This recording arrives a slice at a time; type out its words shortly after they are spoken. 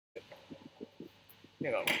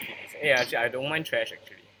Yeah, actually, I don't mind trash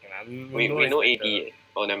actually. We know AD.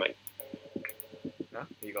 Oh, never mind. Huh?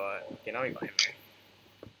 We got okay. Now we got MF.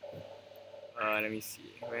 Let me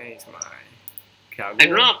see. Where is my? Okay, I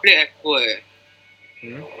don't know how to play Echo.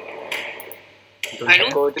 I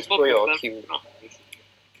don't go destroy your team.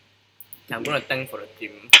 I'm gonna tank for the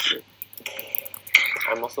team.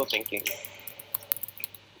 I'm also tanking.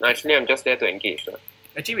 No, actually, I'm just there to engage.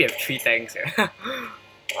 Actually, we have 3 tanks. Yeah.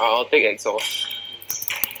 I'll take exhaust.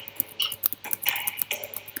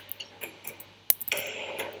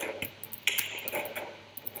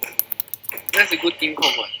 That's a good team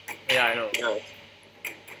comp. Yeah, I know. Yeah.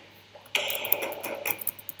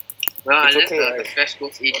 Well, It's unless okay, the right? Thresh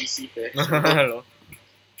goes ADC first. Hello.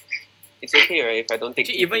 It's okay, right? If I don't take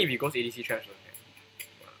Actually, even if he goes ADC trash,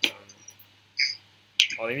 okay.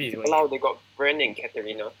 Or maybe he's going. Wow, they got Bren and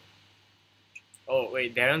Katarina. Oh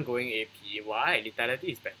wait, Darren going AP. Why?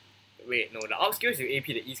 Lethality is bad. Wait, no, the out skills with AP,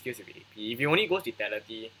 the E skills with AP. If he only goes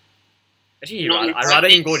lethality, actually, I'd rather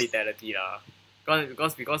him go lethality lah.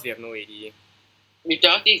 Because we have no AD.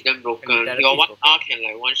 Lethality is damn broken. Lethality Your is 1 broken. R can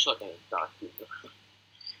like one shot the entire team.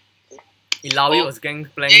 Ilawi was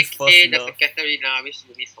Gangplank's first Hey, there's a love. Katarina. Wish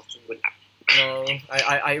you need fortune good luck. No,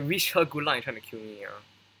 I wish her good luck in trying to kill me.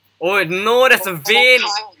 Oh no, that's a Vayne!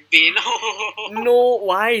 Vayne. No,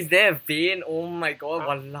 why is there a Vayne? Oh my god,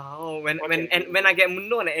 walao. When I get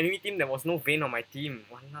Mundo on the enemy team, there was no Vayne on my team.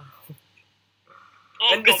 Walao.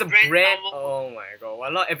 When there's a brand, oh my god,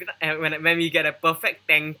 walao. Every time when we get a perfect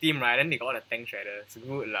tank team, right, then they got all the tank shredders.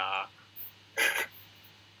 Good lah.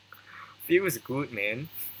 Feels good, man.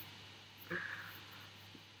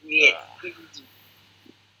 Yeah.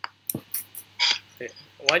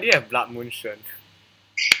 Why do you have Blood Moon Shen?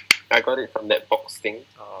 I got it from that box thing.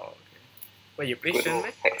 Oh, okay. Wait, you play Good Shen,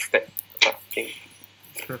 man? Hextech thing.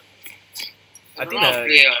 I think I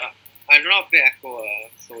don't know how to play Echo,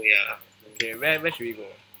 so yeah. Okay, where should we go?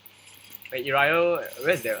 Wait, Uriel,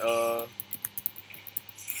 where's there?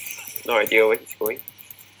 No idea where he's going.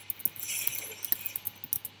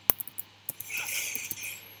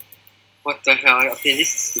 What the hell? Okay,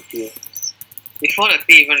 this is stupid. Before the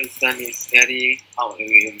thing even is done, it's very out of the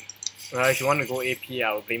way. Well, if you want to go AP,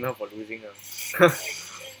 I will blame her for losing her.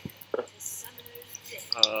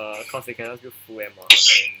 Cause they cannot do full MR and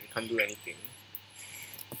they can't do anything.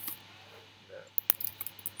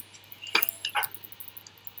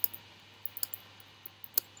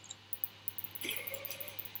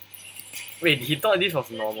 Wait, he thought this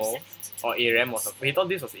was normal? Or ARAM or something? He thought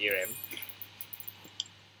this was ARAM.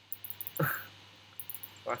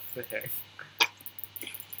 What the heck?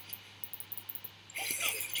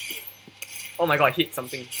 Oh my god, I hit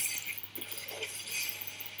something.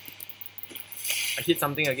 I hit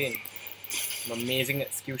something again. I'm amazing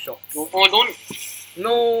at skill shots. Oh, don't.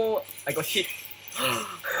 No, I got hit.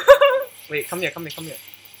 Wait, come here.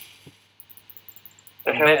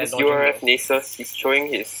 The hell is URF Nasus? He's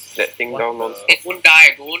showing that thing down non-stop. Don't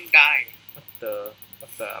die. What's the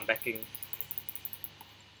I'm backing.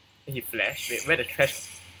 He flashed. Wait, where the trash?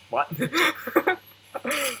 What? What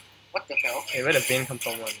the hell? Hey, where the Vayne come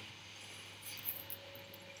from one?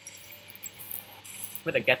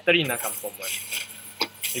 Where the Katarina come from one?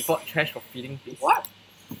 Report trash for feeding please. What?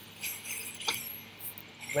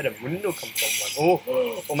 Where the Mundo come from one?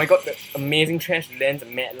 Oh my god, the amazing trash lands a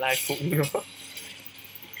mad life hook me.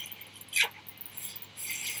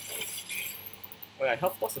 Oh yeah,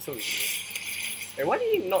 health force also reduced. Wait, why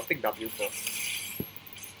did he not take W first?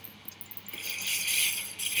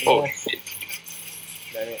 Oh No. shit.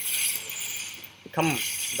 Damn it. Come,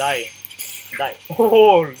 die.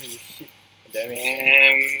 Holy shit. Damn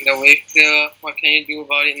it. The wave clear. What can you do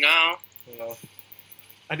about it now? No.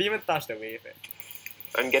 I didn't even touch the wave.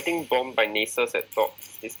 I'm getting bombed by Nasus at top.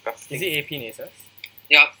 Disgusting. Is it AP Nasus?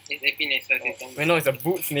 Yeah, it's AP Nasus. Wait, no, it's a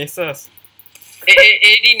Boots Nasus.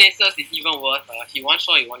 AD Nasus is even worse. He one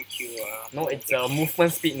shot, he one kill. No, it's a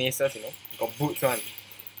movement speed Nasus, you know. Got Boots one.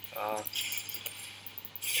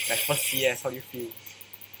 Like first CS, how do you feel?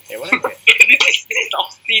 Hey, what is that? This is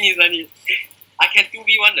obscene, isn't it? I can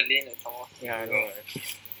 2v1 the lane and so on. Yeah, I know, right?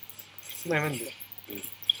 It's not even good.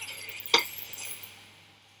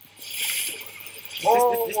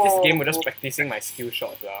 This game was just practicing my skill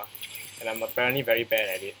shots lah, and I'm apparently very bad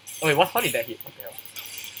at it. Oh wait, how did that hit? What the hell?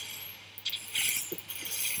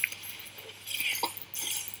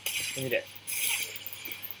 Give me that.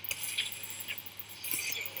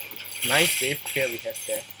 Nice wave clear we have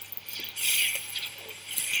there.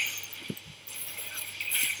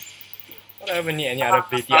 Why do I even need any other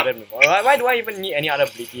ability other than why do I even need any other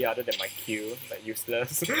ability other than my Q? Like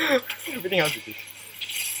useless. Everything else is useless.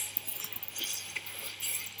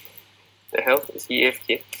 The the hell? Is he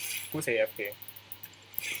AFK? Who's AFK?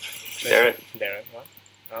 Darren. Darren, what?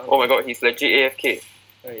 Oh my god, he's legit AFK.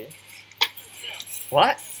 Okay.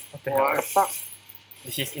 What? What the hell? What the fuck?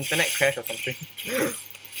 Did his internet crash or something?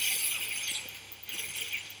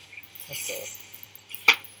 What the?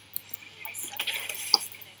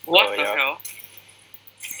 What Oh, the yeah. hell?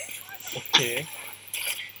 Okay.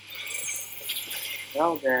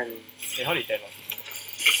 Well then. Hey, how did that work?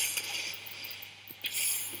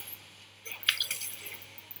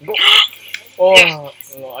 Go! Oh,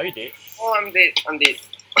 Yes. no, are you dead? Oh, I'm dead. I'm dead.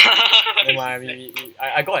 Never mind,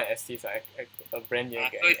 I got an assist, a brand new So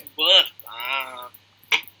get. it's worth.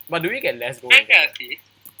 But do we get less gold? Brand get assist.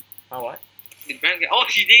 Huh, what? Did Brand get? Oh,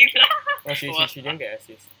 she didn't. Oh, she didn't get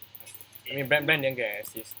assist. I mean, Brand didn't get an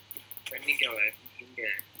assist. Brand didn't get what? Didn't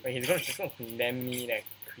get. But she's gonna condemn me like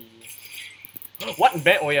Cree. What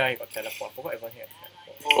Brand? Oh yeah, he got teleport. I forgot everyone had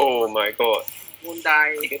teleport. Oh my god. Won't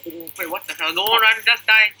die. Wait, what the hell? No, run, just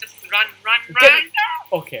die. Just run.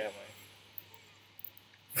 Okay, never mind.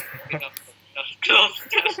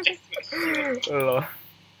 Lol.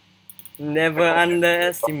 Never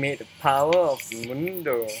underestimate the power of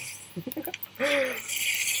Mundo.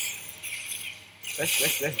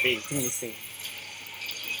 Let's wait. Keep missing.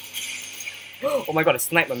 Oh my god! I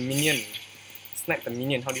sniped a minion. Sniped a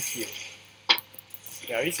minion. How do you feel?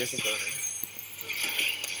 Yeah, are you seriously going?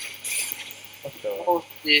 What the? Oh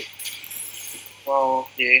shit. Wow,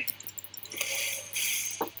 okay.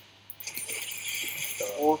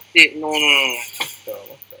 Oh shit, no.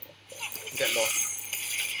 What the? Get lost.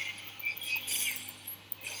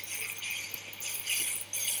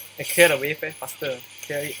 Hey, clear the wave, faster.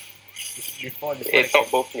 Clear it. Before Hey,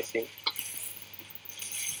 top both missing.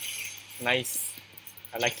 Nice.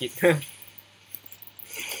 I like it.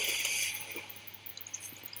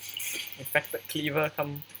 Infected cleaver,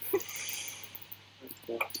 come.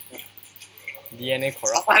 DNA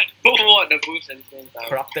corrupt. What the boost at the same time.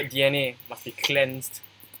 Corrupted DNA must be cleansed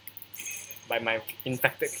by my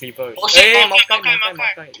infected cleaver. Oh shit, Hey, Maokai.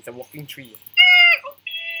 Maokai. It's a walking tree.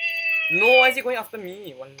 No, why is he going after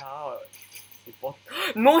me? Walao.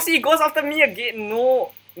 No, see, he goes after me again.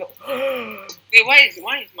 No. Wait, why is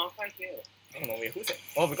Maokai here? I don't know, wait, who's that?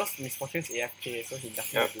 Oh, because Misfortune's AFK, so he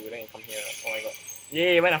doesn't have to do, then he come here. Oh my god.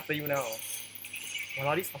 Yay, he went after you now.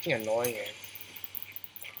 Wow, this is fucking annoying,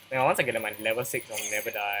 Now, once I get to my level 6, I'll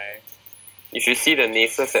never die. You should see the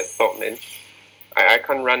Nasus at top, man. I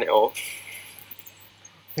can't run at all.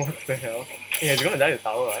 What the hell? Yeah, he's gonna die to the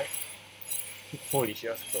tower, right? Holy shit,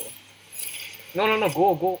 that's slow. No,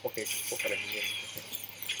 go. Okay, go for the minion. Okay.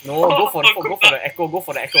 No, go for the echo, go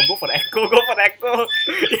for the echo.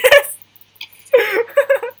 Yes!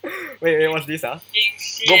 wait, what's this, huh?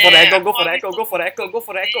 Go for the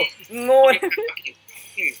echo. No!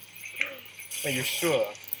 Are you sure?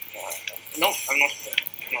 No, I'm not sure.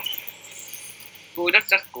 No. Go,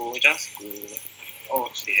 just go. Oh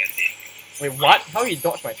shit, I did. Wait, what? How he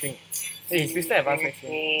dodged my thing? Hey, he's twisted advanced next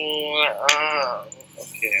thing.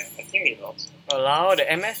 Okay, I think we lost. Allow the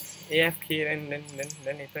MF AFK,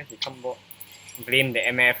 then later he come back. Blame the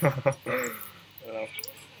MF.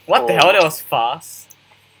 What the hell? That was fast.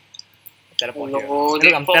 Teleport here.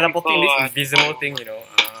 Look, I'm teleporting this invisible thing,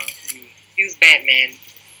 Feels bad, man.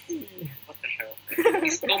 What the hell?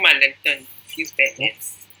 You stole my lantern. Feels bad, man.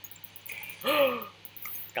 Oops.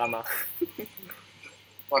 Gamma.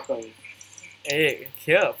 What's on? Hey,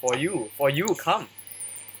 here, for you, come.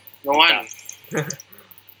 No one.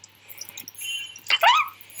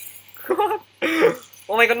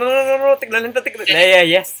 Oh my god, no, take the lantern, Yeah,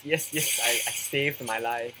 yes, I saved my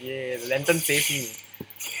life. Yeah, the lantern saved me.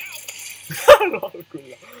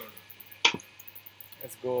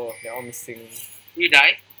 Let's go, they're all missing. You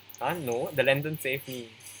die? Huh? No, the lantern saved me.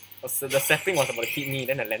 The sapling was about to hit me,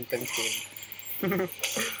 then the lantern came.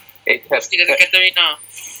 Hey, There's a Katarina.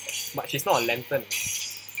 But she's not a lantern.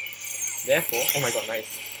 Therefore, oh my god,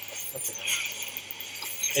 nice. What the hell?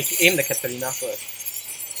 Hey, aim the Katarina first.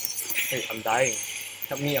 Wait, I'm dying.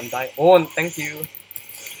 Help me, I'm dying. Oh, thank you.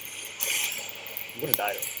 I'm gonna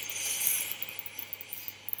die though.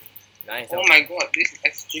 Nice. Oh my god, this is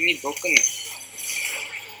extremely broken.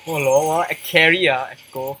 Oh lol, a carrier.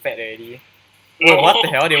 Go fat already. Oh, what the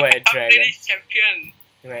hell? They were a dragon. Champion.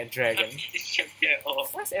 They were a dragon. This champion. Oh.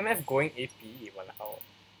 Why is MF going AP? Walao.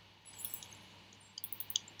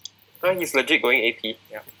 He's legit going AP.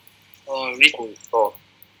 Yeah. Oh, really? Oh.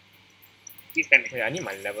 He's damn. Wait, I need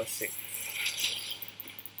my level 6.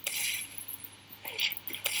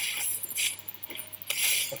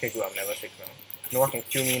 Okay, good, I'm level 6 now. No one can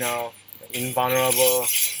kill me now. I'm invulnerable.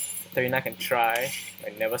 Katarina can try,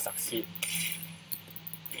 but never succeed.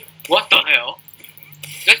 What the hell?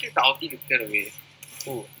 Don't you use the ulti to clear away.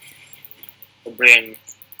 Ooh. The brand.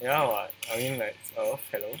 Yeah, what? I mean, like, oh,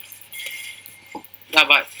 hello. Yeah,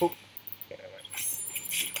 but Okay, never mind.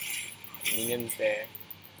 Minions there.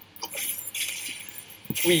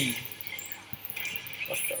 Wee.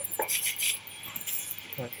 What the?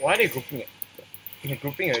 Why are they grouping it? They're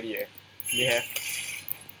grouping already, eh? They have.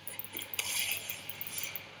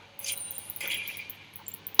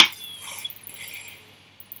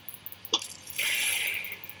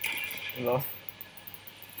 No.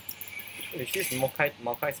 Holy shit,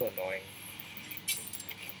 Maokai so annoying.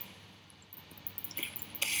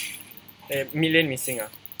 Hey, mid lane missing ah.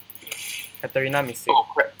 Katarina missing. Oh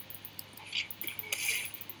crap.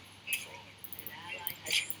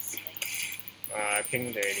 I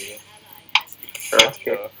pinged already.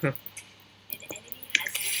 Okay.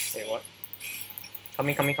 Wait, what?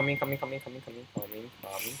 Coming.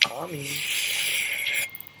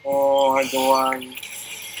 oh, I don't want.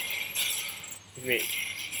 Wait,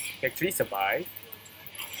 he actually survived?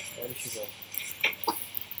 Where did she go?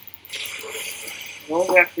 No,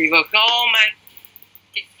 we have fever. Oh my!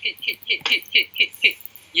 Hit.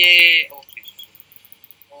 Yeah. Oh shit.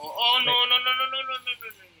 Oh no.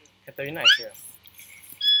 Katarina is here.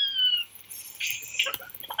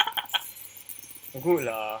 Good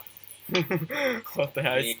lah. What the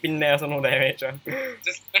hell? It's spin there also no damage.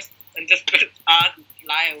 Just press R to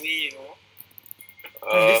fly away, you know.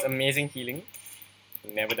 This amazing healing.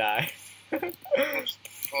 Never die.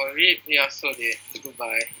 Oh, we are so dead.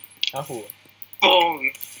 Goodbye. Who?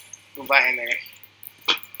 Boom. Goodbye, MF.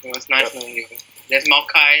 It was nice knowing you. There's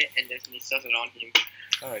Maokai and there's Nisas around him.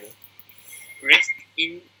 Alrighty. Rest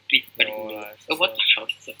in peace. No, Oh, what the hell?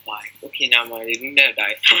 He survived. Okay, now my didn't dare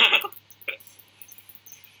die.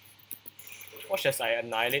 Watch as I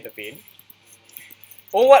annihilate the pain.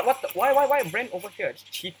 Oh, what the? Why Brand over here? It's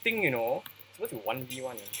cheating, you know. It's supposed to be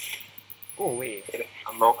 1v1. Go away.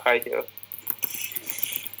 I'm Maokai here.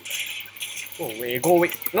 Go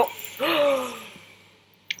away. No!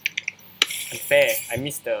 Unfair. I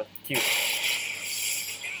missed the kill.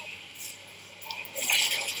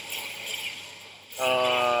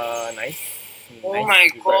 Nice. Oh nice, my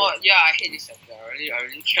god, yeah, I hate this chapter. I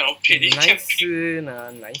really cannot play this chapter.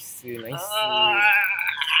 Nice.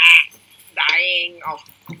 Dying of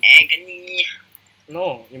agony.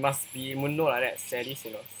 No, it must be Mundo like that. Sadist,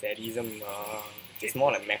 you know. Sadism. It's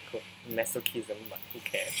more like masochism, but who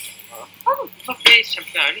cares? How do people play this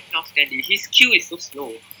chapter? I really cannot stand it. His Q is so slow.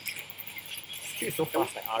 His Q is so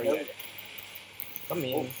fast, like Ari like that. Come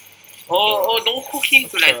in. Oh, don't hook him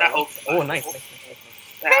to like that. Oh, nice.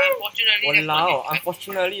 Unfortunately,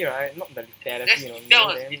 Unfortunately, right? Not the lethality, you know. That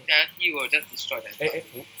was lethality will just destroy them.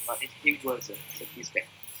 Oops. But it works, so he's back.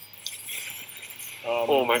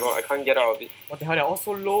 Oh my god, I can't get out of it. What the hell? They're all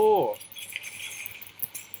so low.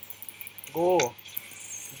 Go.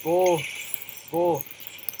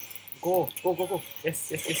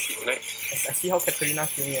 Yes. Nice. I see how Katarina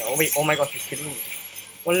kill me. Oh wait, oh my god, she's killing me.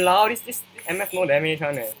 Walao, this MF no damage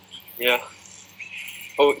one eh. Yeah.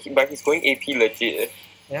 Oh, but he's going AP legit. Eh.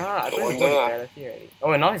 Yeah, I thought he's going lethality already.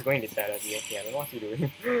 Oh, now he's going lethality. Okay, I don't know what he's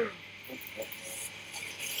doing.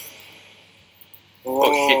 Oh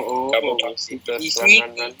shit, double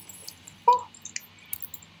run.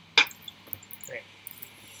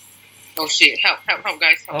 Oh shit, help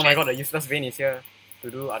guys. Oh my god, the useless vein is here to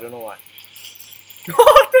do I don't know what.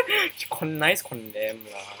 Nice condemn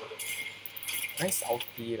lah. Nice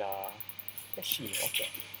ulti lah. Where's she? What the?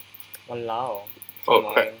 Walao.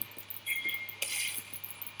 Oh crap.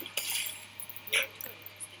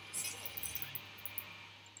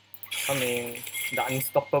 Coming. The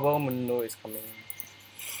unstoppable Mundo is coming.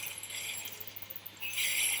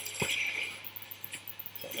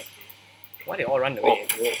 Why they all run away?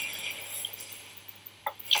 Oh.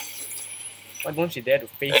 Why don't you dare to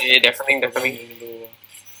face they're coming. Mundo?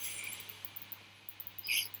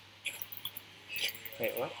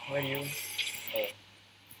 Wait, what? Where do you?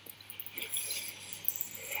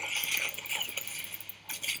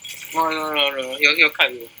 Oh. No. He'll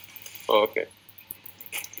cut you. Oh, okay.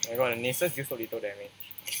 Oh my god, the Nasus do so little damage.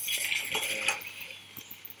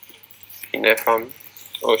 In that farm.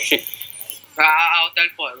 Oh shit. I'll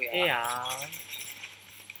teleport away. Yeah.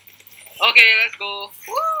 Okay, let's go.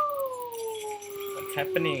 Woo! What's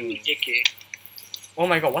happening? JK. Oh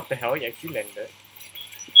my god, what the hell? You actually landed.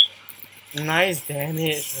 Nice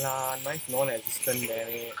damage lah. Nice non-existent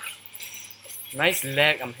damage. Nice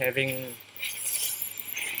lag I'm having.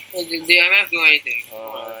 Did MF do anything?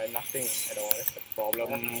 Nothing at all. That's the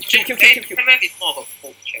problem. Kill. MF is more of a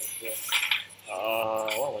folk champion.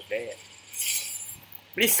 What was that?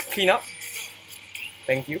 Please clean up.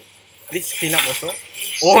 Thank you. Please clean up also.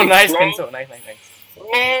 Oh, nice cancel. Nice.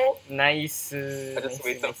 No! Nice. I just Nice,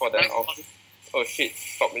 waited nice. for that off. Oh shit,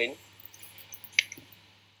 top lane.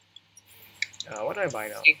 What do I buy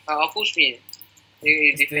now? Okay, I'll push me.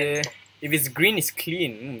 You defend. If it's green, it's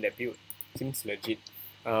clean. That build seems legit.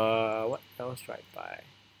 What else should I buy?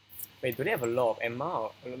 Wait, do they have a lot of Emma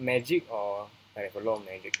or magic or I have a lot of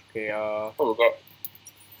magic? Okay, Oh god.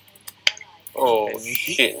 Oh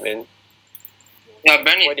shit, man. Yeah,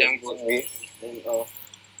 Baron Why is damn good. me?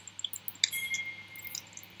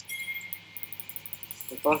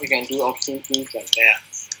 Because you can do obscene things like that.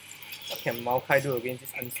 what can Maokai do against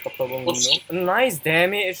this unstoppable Mundo? Nice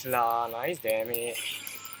damage lah, nice damage.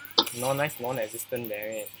 No, nice non-resistant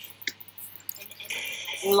damage.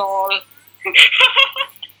 LOL.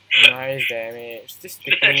 Nice damage. This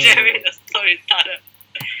tickling. Damn it, that's so retarded.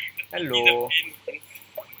 Hello.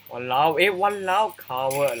 Walao, walao,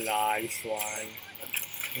 coward lah, this one.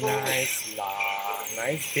 Nice lah.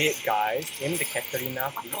 Nice bait, guys. Aim the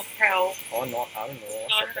Katarina, please. What the hell? Or not, I don't know.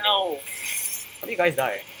 Oh no. How do you guys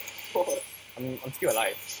die? I'm still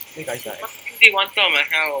alive. How do you guys die? They want some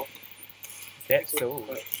hell. Is that so?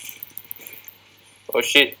 Oh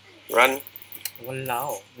shit, run.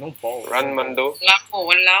 Walao, no balls. Run, Mundo.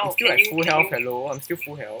 Walao. I'm still like full health, hello. I'm still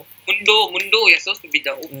full health. Mundo, you're supposed to be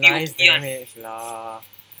the OP. Nice damage lah.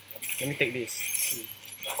 Let me take this.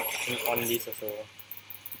 On this also.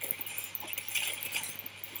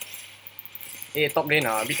 Hey, top lane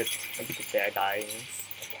a bit bad dying.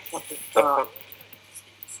 What the fuck?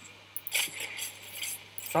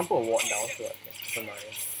 Some put a ward down so I can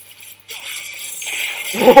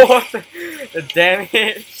what the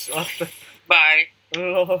damage? What the Bye.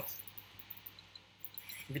 lol.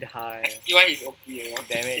 A bit high. UI is OP, you know.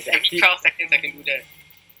 Damage. Every 12 seconds I can do that.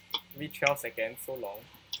 Every 12 seconds, so long.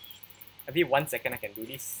 Every 1 second I can do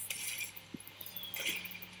this.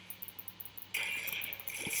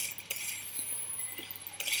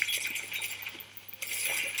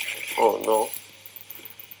 Oh no.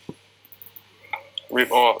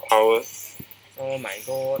 Rip all our powers. Oh my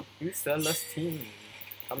god, useless team.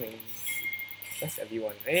 Coming. That's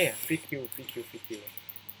everyone. Hey, free kill.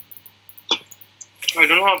 I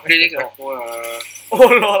don't know how to play this That's at all. Oh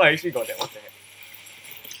lol, I actually got that. What the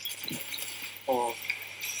heck? Oh.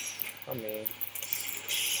 Coming.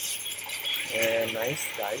 Yeah, nice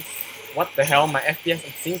guys. What the hell? My FPS,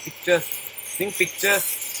 I'm seeing pictures.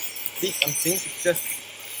 Please, I'm seeing pictures.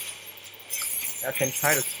 I can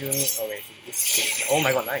try to kill me. Oh wait, this thing. Oh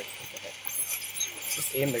my god, nice. What the heck?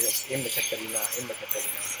 Just aim the Katarina.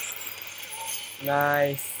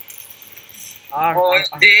 Nice. Why? How are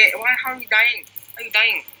you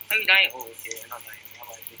dying? Oh, okay, you're not dying.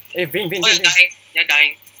 Hey, Vin. You're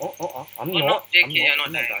dying. Oh, I'm Oh, not. JK, I'm you're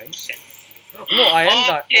not not dying. dying. No, I am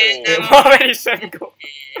dying. Okay, Wait, never where did Shen go?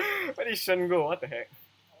 Where did Shen go? What the heck?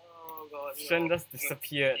 Oh god. Shen just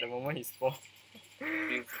disappeared the moment he spawned.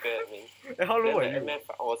 Feels bad, man. Hey, how low are Then you? the MF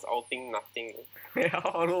I was outing nothing. Hey,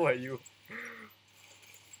 how low are you?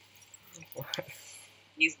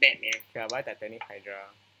 He's bad, man. Okay, I buy Titanic Hydra.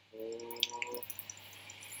 Oh.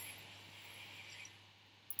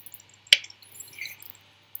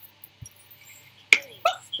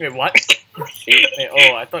 Wait, what? Shit. Wait,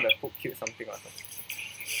 oh, I thought the hook killed something or something.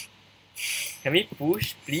 Can we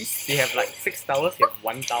push, please? They have like 6 towers, we have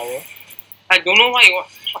 1 tower. I don't know why you want.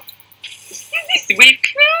 Is this way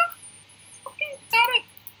clear? Okay, got it.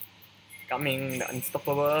 Coming, the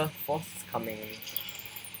unstoppable force is coming.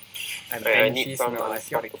 I'm I need banshees some now, I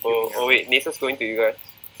see how they kill unstoppable. me. Oh wait, Nasa's going to you guys.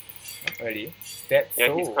 Not really. That's Yeah,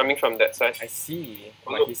 so. he's coming from that side. I see.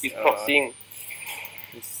 Oh But look, he's proxying.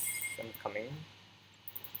 I'm coming.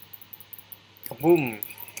 Kaboom!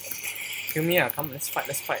 Kill me, come, let's fight.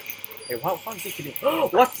 Hey, how is he killing?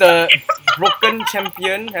 What the? Broken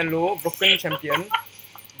champion, hello, broken champion.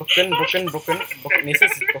 Broken.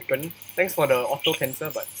 Nasus is broken. Thanks for the auto cancel,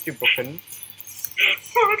 but still broken.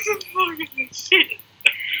 What the fuck is this shit?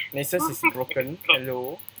 Nasus is broken,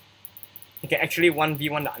 hello. You can actually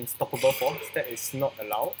 1v1 the unstoppable force, that is not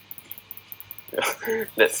allowed.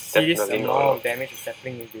 That's See this definitely amount not. of damage is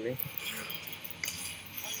settling is doing.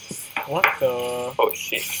 What the? Oh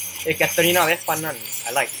shit. Hey, Katarina, very fun one.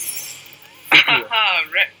 I like. Haha,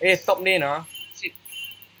 red. Hey, top lane Shit.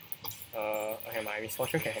 Okay, my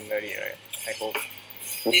misfortune can handle it, right? I hope.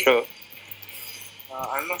 You sure?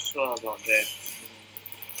 I'm not sure about that.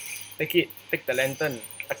 Take the lantern.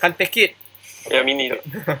 I can't take it. Yeah, me neither.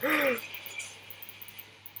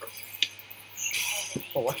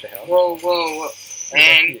 Oh, what the hell? Whoa.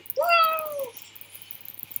 And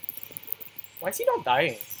Why is he not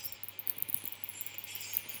dying?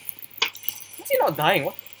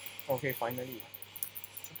 What? Okay, finally.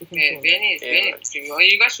 Vayne is pushing. Oh,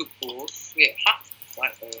 you guys should push. Wait, huh?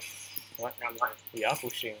 What? What? Never mind. We are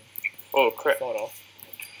pushing. Oh crap. Sort of.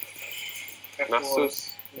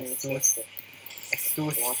 Nasus. Asus.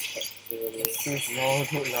 Asus, no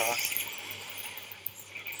good lah.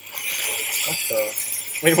 What the?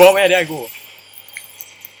 Wait, where did I go?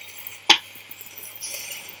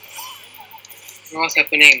 What's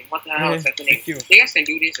happening? What the hell is happening? Thank you. You guys can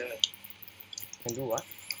do this. Can do what? I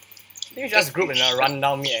think we just group and run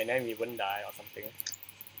down mid and then we wouldn't die or something.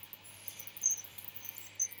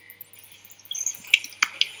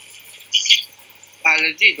 I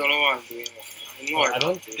legit don't know what I'm doing. I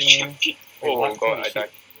don't think... Oh what? god, Holy I shit. died.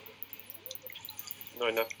 No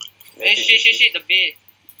enough. Hey, shit, the base.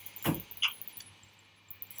 I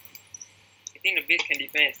think the base can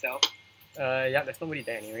defend itself. Yeah, there's nobody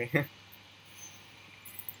there anyway.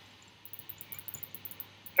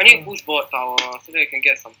 I need to push board tower so that I can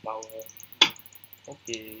get some power.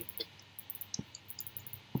 Okay.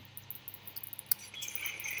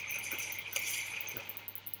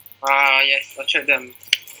 Yes, I'll check them.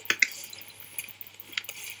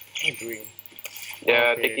 What are you doing?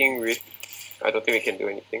 Yeah, Okay. taking risk. I don't think we can do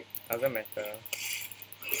anything. Doesn't matter.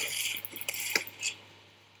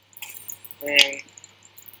 And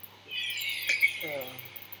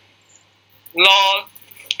lol,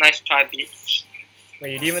 nice try, bitch.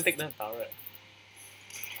 Wait, you didn't even take the turret.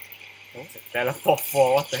 What's a teleport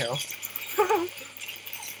for? What the hell?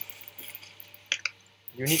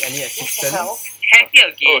 You need any assistance? Happy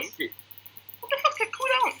again. Oh shit. What the fuck can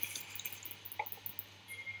cooldown?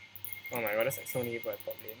 Oh my god, that's like so many people at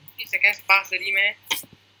top lane. 3 seconds pass already, man.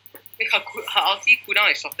 Wait, her ulti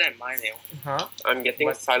cooldown is shorter than mine, eh? Huh? I'm getting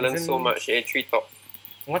But silenced so isn't- much. A3 top.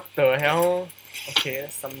 What the hell? Okay,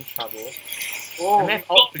 that's some trouble. Oh, MF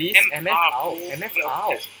out, please. MF out. Oh, MF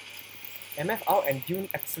out. MF out and do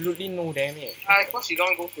absolutely no damage. Of course you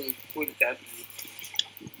don't go for the full death.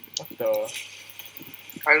 What the?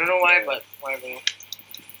 I don't know why, but whatever.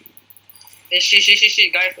 Hey,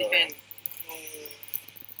 shit, guys, defend.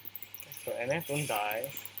 So MF don't die.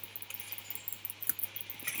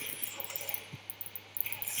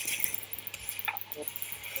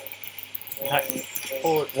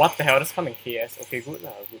 Oh, what the hell? Just come and KS. Okay, good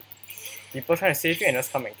lah, good. People trying to save you and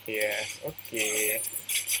just come and KS. Okay.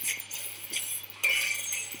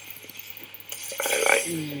 I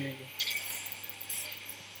like.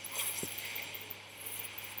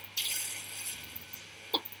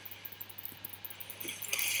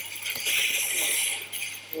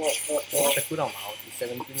 What's the cooldown now? It's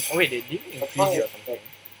 17. Oh wait, they didn't increase it or something.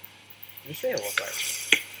 You sure it was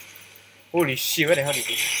like... Holy shit, where the hell did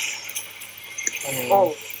this?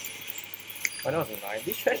 Oh, that was nice.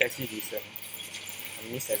 This trash actually decent. I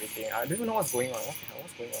missed everything. I don't even know what's going on. What the hell?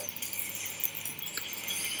 What's going on?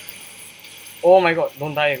 Oh my god,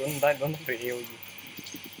 don't die to AoE.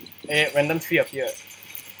 Hey, random tree appeared.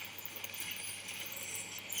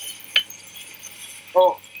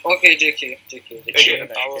 Oh, okay, JK. Okay,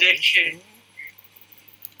 power. JK.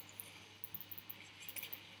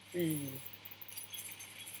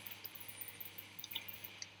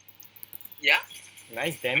 Yeah?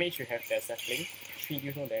 Nice damage you have there, Sapling. 3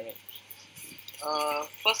 deals no damage.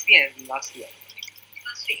 First year and last year.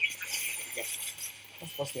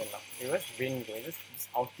 What's supposed to be enough? It was Vayne though, it's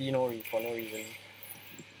just ulti for no reason.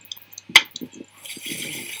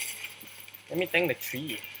 Let me tank the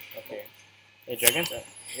tree. Okay. Hey, dragons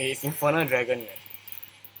Hey, it's Infernal Dragon.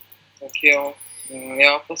 Okay,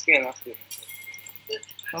 yeah, first year and last year.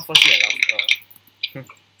 Not first year last.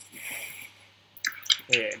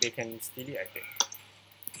 Yeah, they can steal it, I think.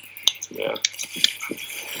 Yeah.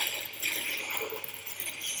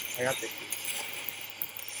 I got it.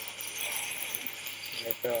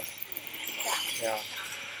 Later. Yeah.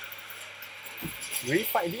 Do we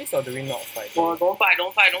fight this or do we not fight this? Oh, don't fight.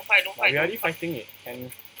 We're already fighting it.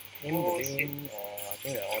 And aim Oh, the thing, or I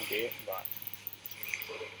think they're all dead, but...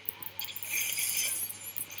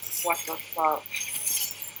 What the fuck?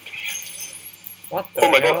 What the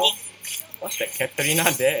Oh my hell? god. What's that Katarina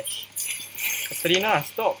dash? Katarina,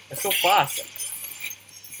 stop! It's so fast!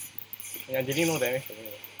 Yeah, dealing no damage to me.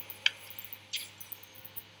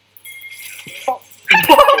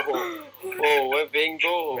 Oh, where Vayne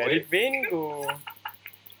go? Where did Vayne go?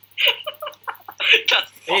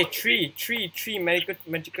 Hey, tree, magical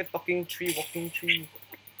talking tree, walking tree.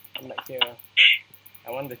 I'm like here.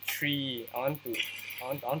 I want the tree. I want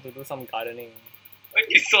to do some gardening. Why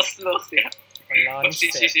you so slow, yeah? Allow Oh,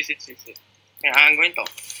 shit. Yeah, I'm going to.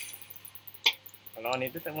 Allow me.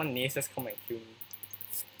 This one Nasus come and kill me.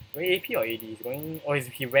 Wait, AP or AD? He's going. Oh,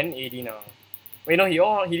 he went AD now. Wait, no, he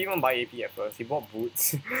didn't even buy AP at first. He bought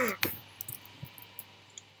boots.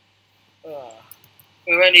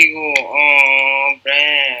 Where do you go? Oh,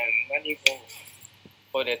 Bram, where do you go?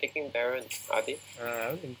 Oh, they're taking Baron, are they? I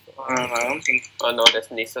don't think so. I don't think so. Oh no, there's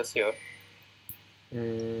Nasus here.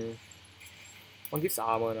 One gives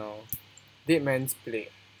armor now. Dead Man's Blade.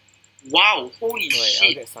 Wow, holy Wait, I'll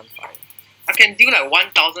shit. get Sunfire. I can do like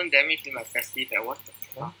 1000 damage with my passive. What the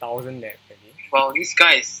fuck? 1000 net, maybe. Wow, these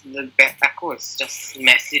guys, the echo is just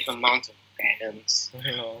massive amounts of balance.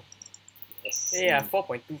 Yes. Hey, I have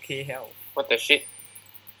 4.2k health. What the shit?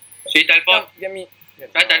 Should we teleport? Get me. Should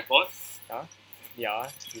I teleport? Yeah,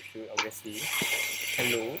 you should, obviously.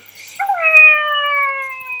 Hello.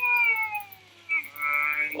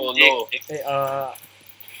 Oh no. Hey,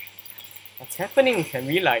 what's happening? Can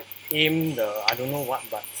we like aim the I don't know what,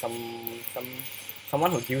 but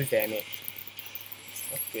someone who deals damage?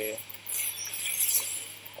 Okay.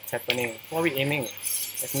 What's happening? What are we aiming?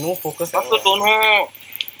 There's no focus I at also all. don't know.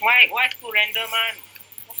 Why is too random, man?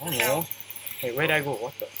 I don't know. Hey, where did I go?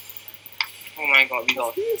 What the? Oh my god, we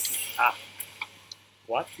got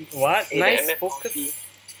What? What? Hey, Nice the MF focus.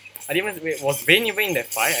 I didn't even wait, was Vayne even in that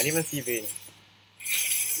fight? I didn't even see Vayne.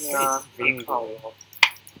 Yeah, Vayne go?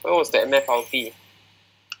 Where was the MF ulti?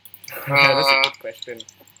 That's a good question.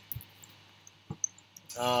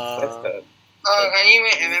 That's the... anyway,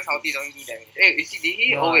 MF ulti don't do damage. Hey, is he did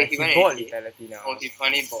he? No, Oh wait, he went bought and lethality now. oh, he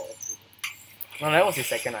finally bought. No, that was his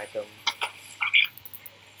second item.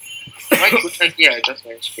 Why couldn't he? I just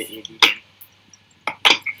went straight AD then.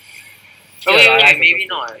 Oh Yeah, wait, Raya's maybe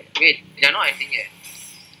also not. Wait, they're not acting yet.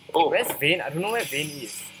 Oh, Where's Vayne? I don't know where Vayne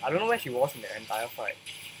is. I don't know where she was in the entire fight.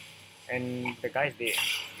 And the guy's dead.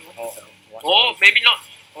 Oh, what? Oh, maybe not.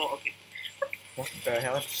 Oh, okay. What the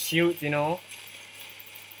hell? Shield, you know?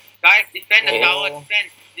 Guys, defend the Oh. tower.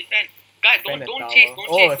 Defend. Guys, Defend the don't tower. chase.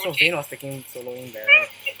 Oh, so Don't Vayne chase. was taking soloing there.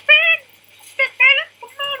 Defend. The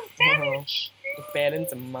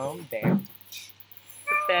balance amount damage.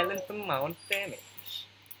 The balance amount damage.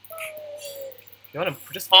 You wanna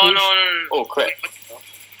just push? Oh no. oh crap.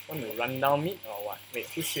 Want to run down mid or what? Wait,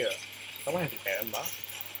 who's here? Someone has a Baron bar?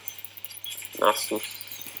 Nasus.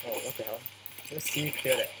 Oh, what the hell? Let's see me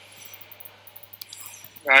clear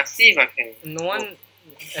that. See if I can. No one,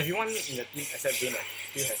 everyone in the team except Vayne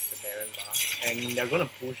still has the Baron bar. And they're gonna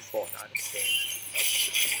push bot now, this thing.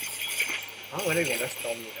 I don't know whether we can just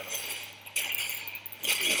storm it or not.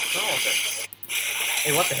 Oh, okay.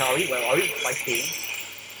 Hey, what the hell? Are we fighting?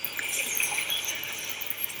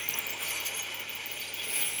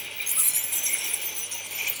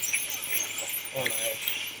 Oh, nice.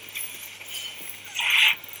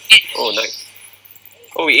 Oh nice.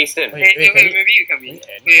 Oh, we aced him. Wait, Wait, can we- maybe you can win.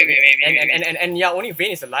 End? Wait. And yeah, only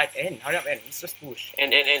Vayne is alive. End. Hurry up, end. Let's just push.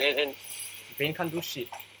 And Vayne can't do shit.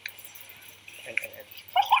 End.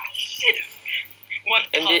 What?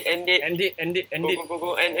 end it. End it.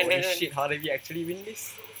 Go. And Holy shit, how did we actually win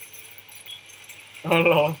this? Oh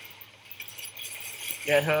lord.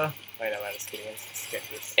 Get her. Wait, no, just kidding. Let's get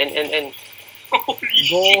this. And Holy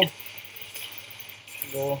Go. shit.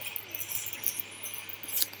 Go.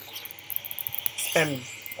 Spam.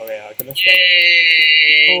 Okay, I couldn't spam.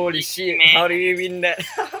 Yay! Holy shit, Man. how did we win that?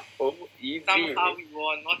 oh, easy. Somehow we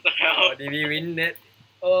won. What the How hell? did we win that?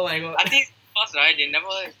 Oh my god. I think first right, they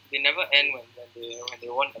never end when they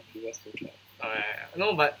won the previous two.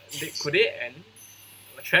 No, but could they end?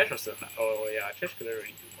 Trash was oh yeah, Trash couldn't really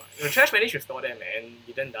do much. The Trash managed to store them and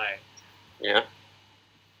didn't die. Yeah. Let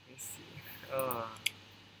me see.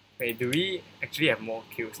 Wait, do we actually have more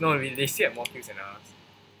kills? No, they still have more kills than us.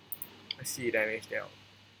 Let's see damage dealt.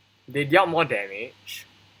 They dealt more damage.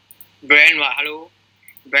 Brand what? Hello?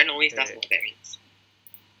 Brand always does Yeah. more damage.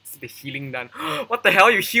 It's the healing done. What the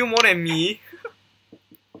hell? You heal more than me?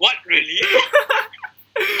 What really?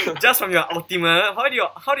 Just from your ultimate? How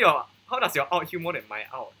does your ult heal more than my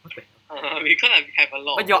ult? What the hell? Because I have a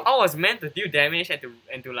lot. But your ult was meant to deal damage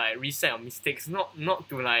and to like reset your mistakes, not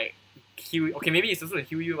to like heal. Okay, maybe it's also to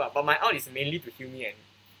heal you, but my ult is mainly to heal me, and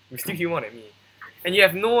you still heal more than me. And you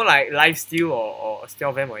have no like life steal or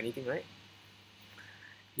spell vamp or anything, right?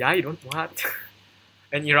 Yeah, you don't what?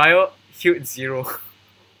 And Uriel healed 0.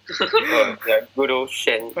 Yeah, good old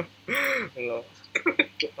Shen. Hello.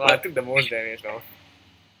 I took the most damage now.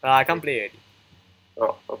 I can't play it.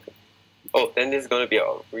 Oh, okay. Oh, then this is gonna be a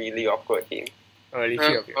really awkward game.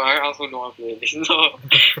 Literally, I also don't want to play this. No.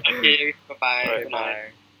 Okay, bye-bye. Alright, Bye.